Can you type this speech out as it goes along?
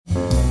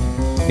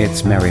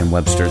It's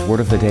Merriam-Webster's Word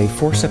of the Day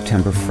for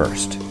September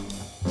 1st.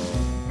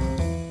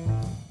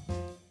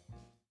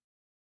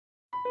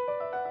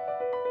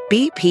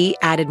 BP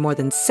added more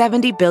than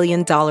 $70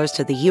 billion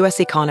to the U.S.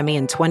 economy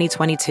in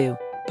 2022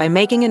 by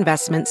making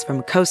investments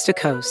from coast to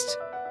coast.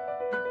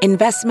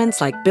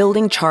 Investments like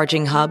building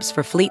charging hubs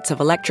for fleets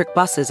of electric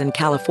buses in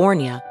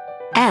California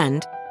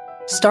and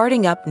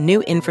starting up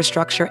new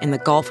infrastructure in the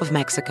Gulf of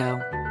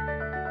Mexico.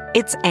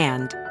 It's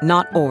and,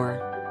 not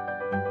or.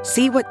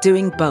 See what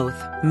doing both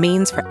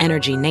means for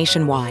energy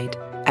nationwide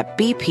at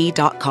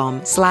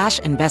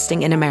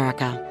bp.com/investing in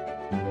America.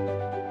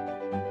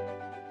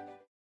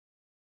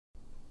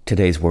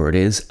 Today's word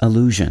is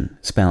allusion,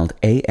 spelled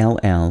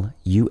A-L-L-U-S-I-O-N.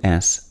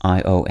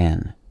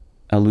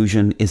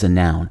 Allusion is a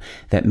noun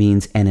that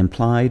means an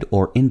implied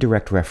or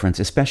indirect reference,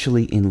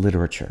 especially in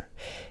literature.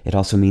 It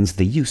also means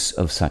the use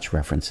of such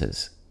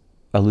references.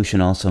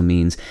 Allusion also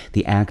means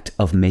the act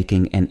of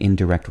making an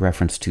indirect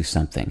reference to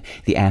something,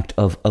 the act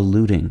of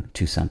alluding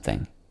to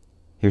something.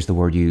 Here's the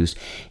word used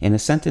in a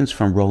sentence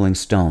from Rolling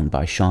Stone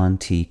by Sean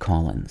T.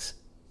 Collins.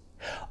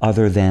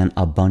 Other than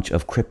a bunch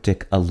of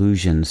cryptic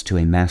allusions to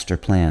a master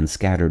plan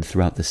scattered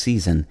throughout the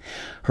season,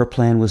 her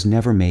plan was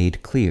never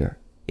made clear.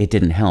 It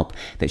didn't help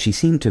that she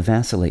seemed to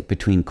vacillate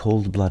between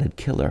cold-blooded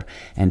killer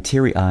and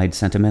teary-eyed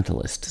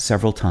sentimentalist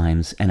several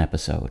times an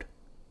episode.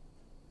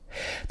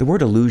 The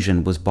word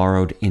allusion was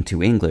borrowed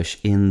into English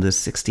in the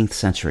 16th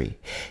century.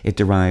 It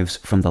derives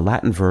from the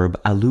Latin verb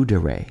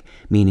alludere,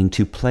 meaning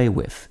to play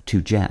with,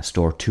 to jest,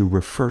 or to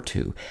refer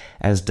to,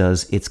 as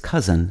does its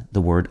cousin, the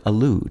word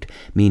allude,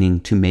 meaning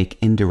to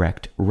make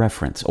indirect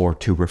reference or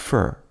to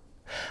refer.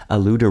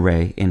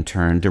 Alludere, in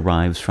turn,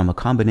 derives from a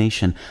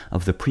combination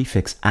of the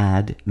prefix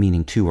ad,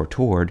 meaning to or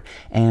toward,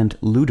 and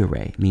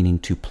ludere, meaning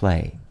to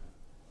play.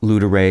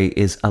 Ludere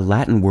is a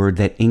Latin word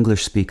that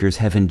English speakers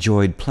have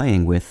enjoyed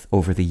playing with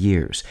over the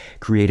years,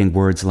 creating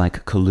words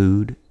like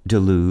collude,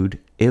 delude,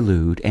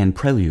 illude, and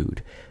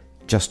prelude,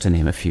 just to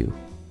name a few.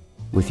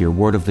 With your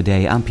Word of the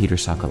Day, I'm Peter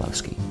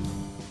Sokolowski.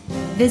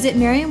 Visit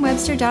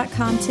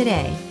Merriam-Webster.com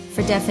today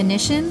for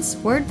definitions,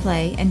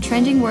 wordplay, and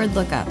trending word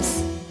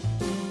lookups.